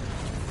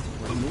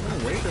 We're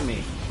moving away from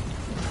me.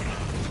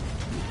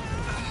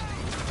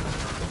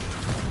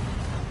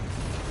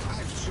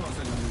 I've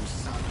chosen a new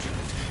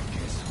subject.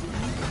 Guess who?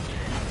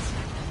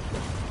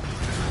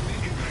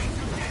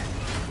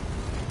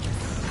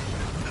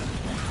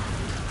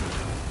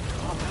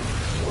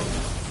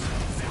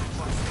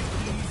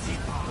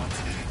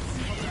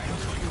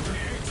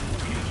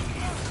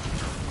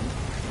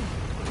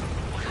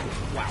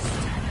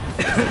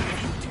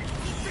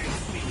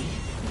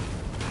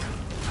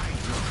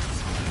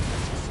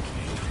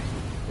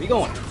 Where you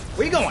going?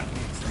 Where you going?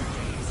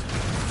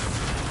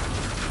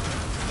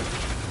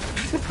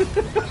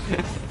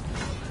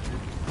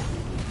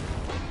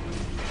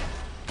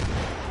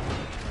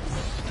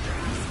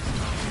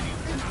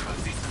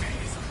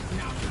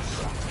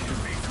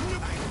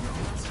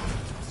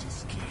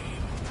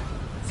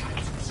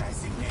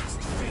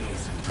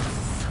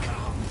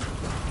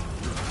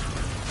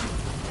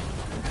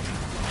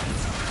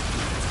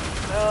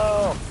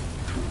 No!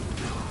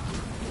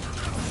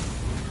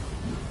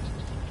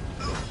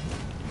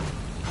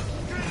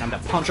 Time to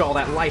punch all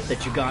that life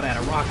that you got out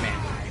of Rockman.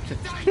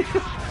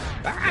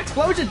 Ah,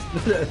 explosions!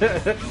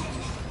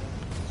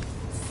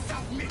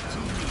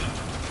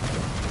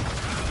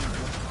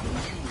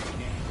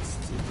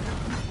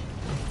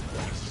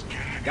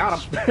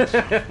 Got him.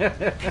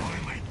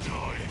 Finally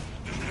die.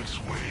 The next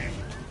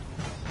wave.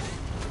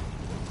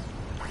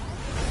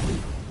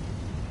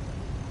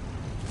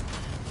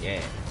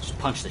 Yeah, just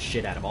punch the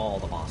shit out of all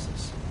the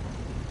bosses.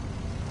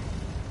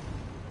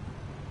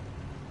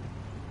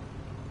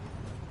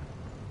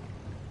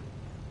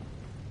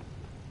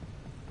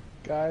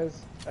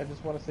 Guys, I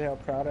just want to say how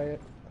proud I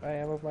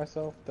am of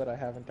myself that I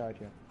haven't died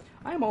yet.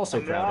 I am also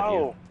proud of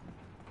No!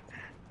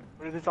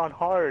 But it's on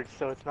hard,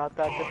 so it's not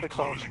that Pod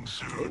difficult. closing you.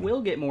 soon. It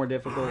will get more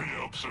difficult.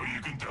 Hurry up so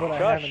you can But I die.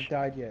 Gosh. haven't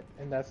died yet,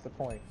 and that's the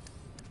point.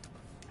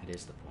 That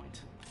is the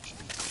point.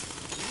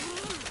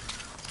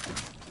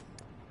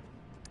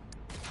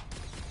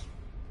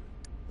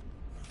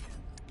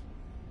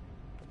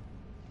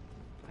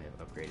 I have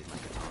upgraded my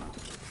katana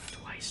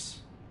twice.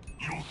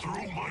 You'll throw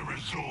my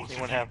results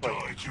Anyone if you have die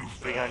like too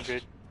fast.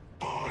 300?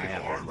 I Bye. have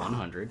armor.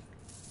 100.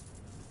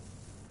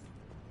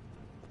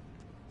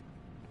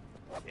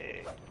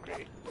 Yay,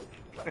 great.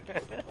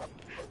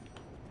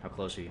 How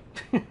close are you?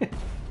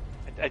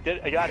 I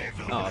did. I got it.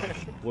 Oh,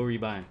 what were you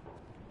buying?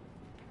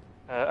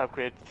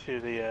 Upgrade to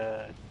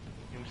the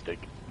Doomstick.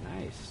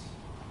 Nice.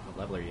 What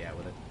level are you at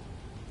with it?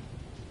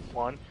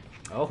 1.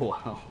 Oh,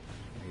 wow.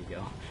 There you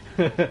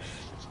go.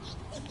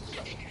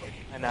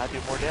 And now do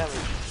more damage.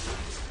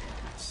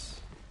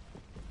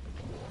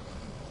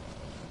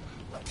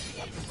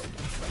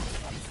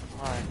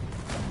 Alright.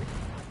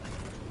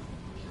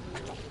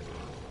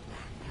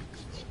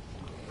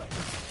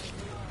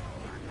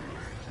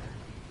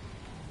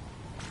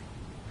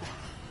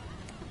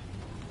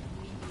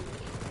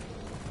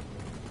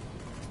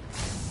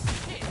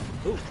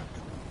 Ooh.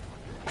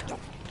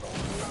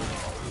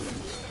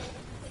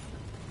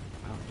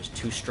 Wow, just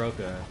 2-stroke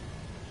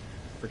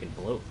freaking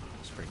bloat.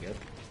 That's pretty good.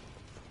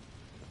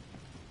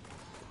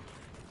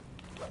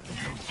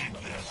 You think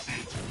that's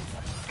it?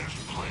 There's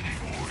plenty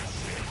more to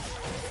say.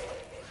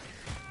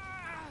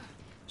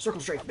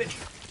 Circle strike, bitch.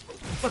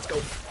 Let's go.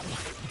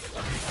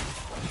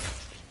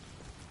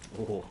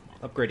 Oh,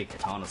 upgraded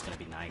katana's gonna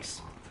be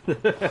nice.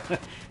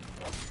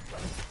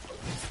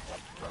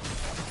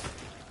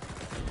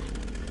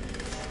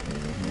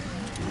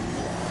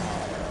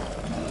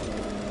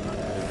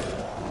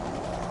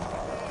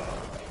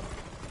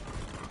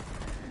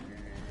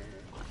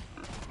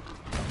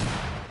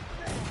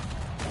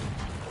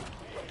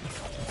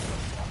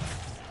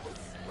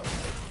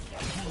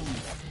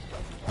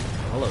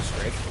 Hello,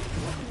 Strike.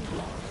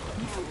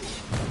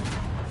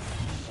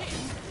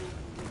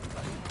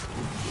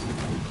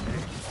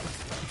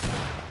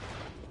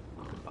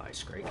 Goodbye,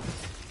 Scrake.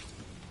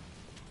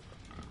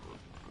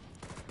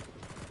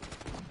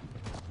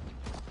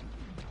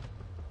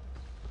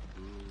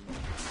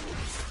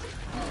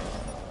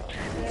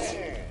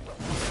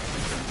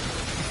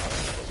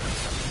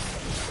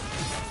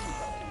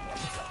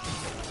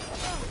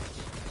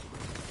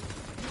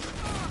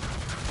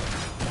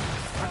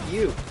 Fuck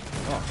you.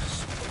 Oh,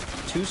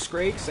 2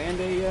 Scrakes and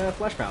a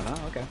Flesh Pound, huh?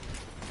 Okay.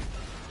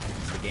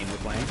 That's the game we're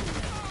playing.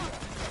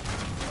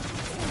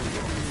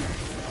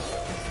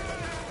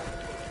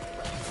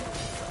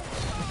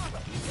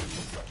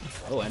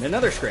 Oh, and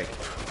another Scrake.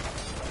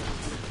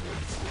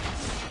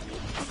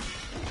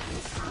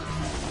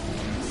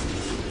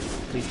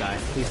 Please die,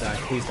 please die,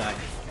 please die.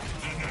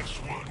 The next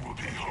one will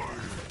be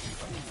harder.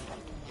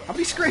 How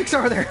many Scrakes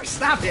are there?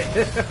 Stop it!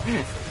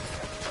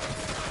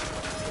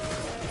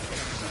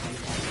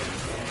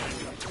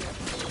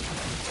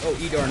 Oh,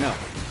 Edar, no.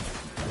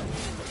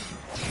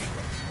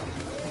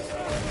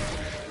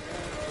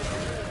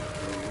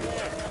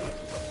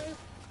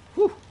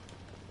 Whew.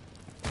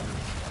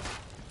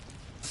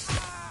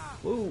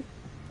 Woo.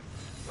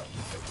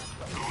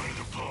 Go to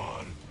the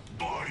pod,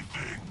 buy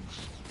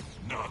things.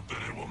 Not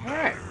that it will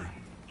Alright. matter.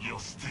 You'll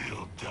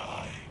still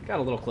die. Got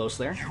a little close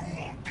there. You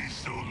won't be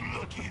so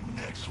lucky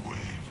next wave.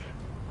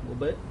 A little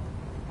bit.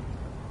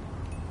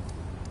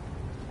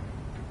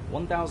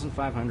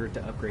 1,500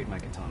 to upgrade my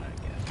katana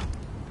again.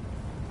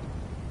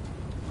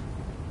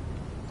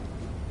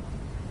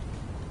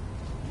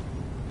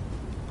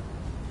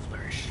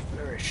 Flourish,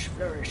 flourish,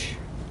 flourish.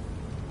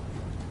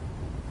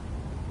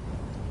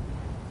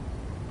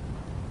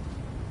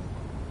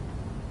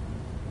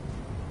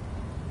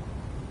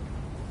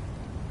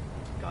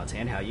 God's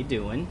hand, how you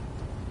doing?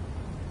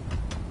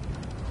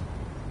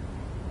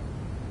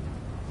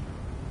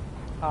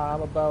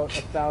 I'm about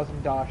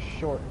 1,000 dosh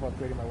short of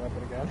upgrading my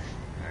weapon again.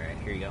 Alright,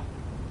 here you go.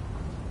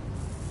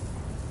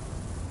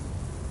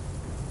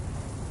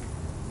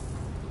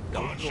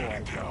 God shut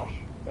it down.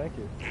 Thank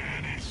you.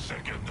 Any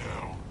second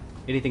now.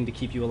 Anything to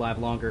keep you alive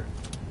longer,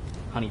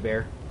 honey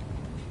bear.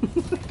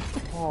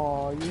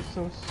 Aw, you're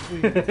so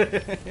sweet. I'm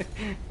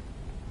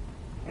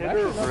In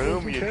actually a not doing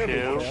room, too you terribly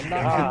two. today.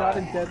 I'm not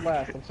in dead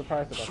last. I'm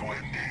surprised about So that.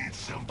 I need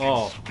something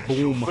Oh, special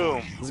boom. for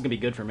Boom. This is gonna be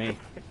good for me.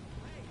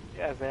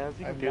 Yeah, Vans,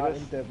 you can I'm do not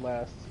this. in dead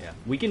last. Yeah,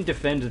 we can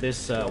defend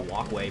this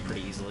walkway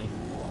pretty easily.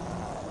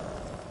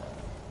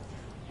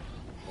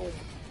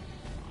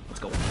 Let's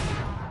go.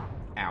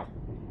 Ow.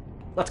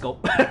 Let's go.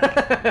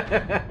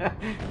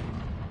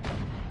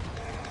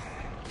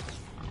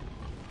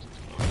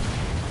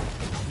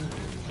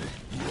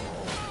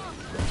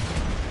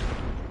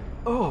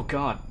 Oh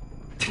god.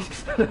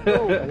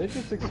 Oh, are they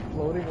just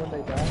exploding when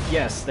they die?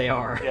 Yes, they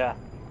are. Yeah.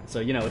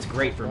 So, you know, it's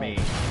great for me.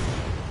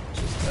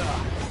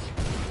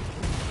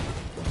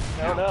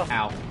 No, no.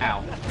 Ow,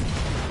 ow.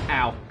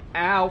 Ow,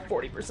 ow,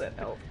 40%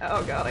 health.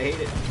 Oh god, I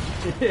hate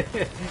it.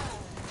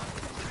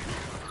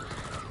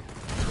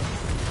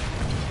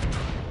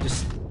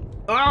 Just...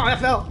 Oh,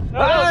 FL!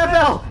 Oh,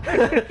 FL!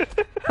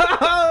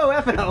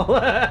 Oh, FL!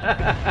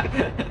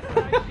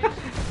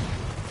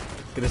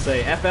 Gonna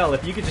say, FL,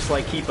 if you could just,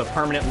 like, keep a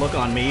permanent look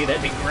on me,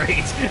 that'd be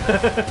great.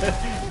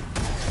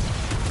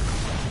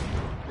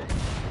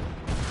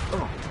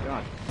 Oh,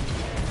 god.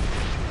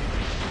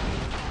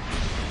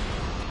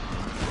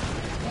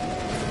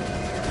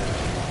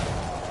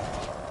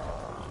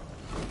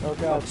 Oh Oh,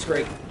 god. it's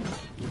great.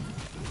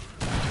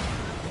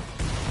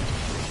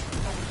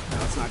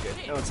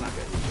 No, it's not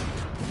good.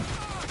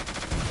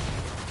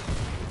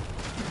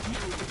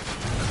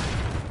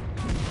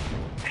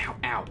 Ow,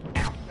 ow,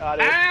 ow. Got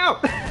it. Ow!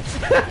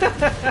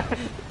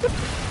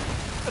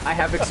 I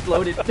have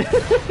exploded.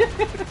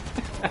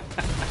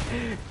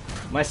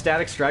 My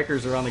static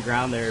strikers are on the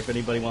ground there if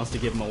anybody wants to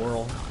give them a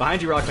whirl.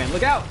 Behind you, Rockman.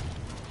 Look out!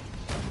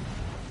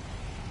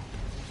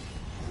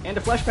 And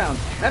a flesh pound.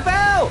 I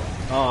fell!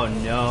 Oh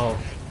no.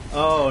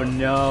 Oh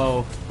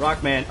no.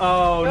 Rockman.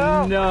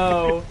 Oh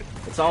no.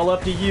 It's all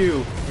up to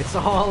you. It's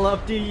all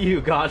up to you,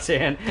 God's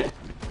hand.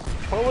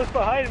 What was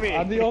behind me?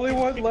 I'm the only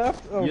one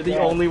left? Oh, You're the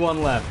God. only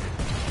one left.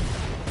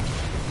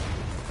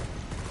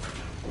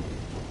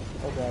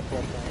 Oh god,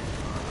 flesh pound.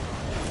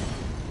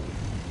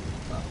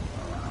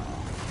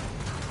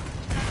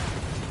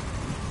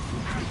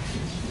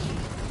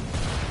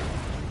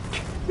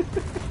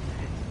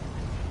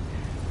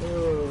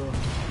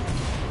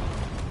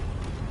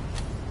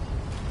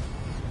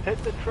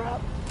 Hit the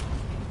trap.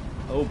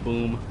 Oh,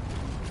 boom.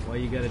 Why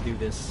you gotta do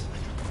this?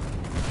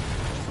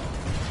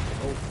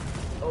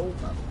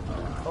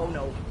 Oh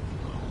no.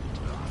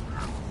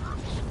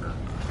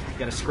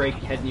 Got a scrape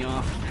heading you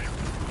off.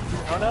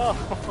 Oh no.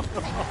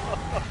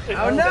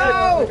 Oh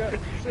no!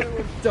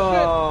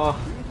 Oh.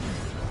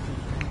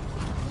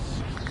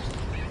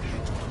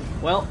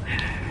 Well,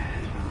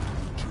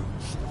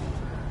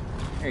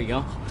 there you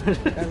go.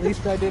 At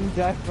least I didn't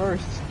die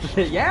first.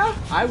 Yeah,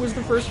 I was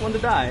the first one to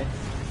die.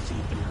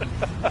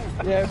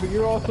 Yeah, but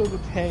you're also the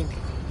tank.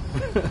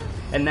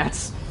 And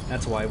that's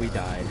why we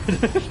died.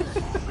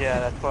 Yeah,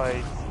 that's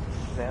why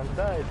Sam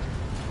died.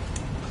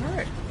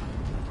 Alright.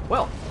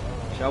 Well,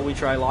 shall we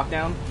try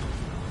lockdown?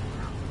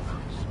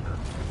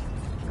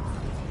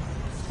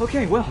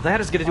 Okay, well,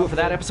 that is going to do it for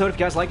that episode. If you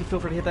guys like it, feel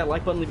free to hit that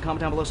like button, leave a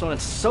comment down below, so on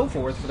and so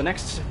forth. For the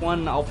next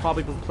one, I'll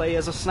probably play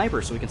as a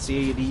sniper, so we can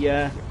see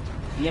the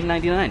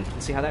M99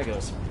 and see how that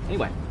goes.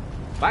 Anyway,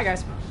 bye,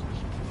 guys.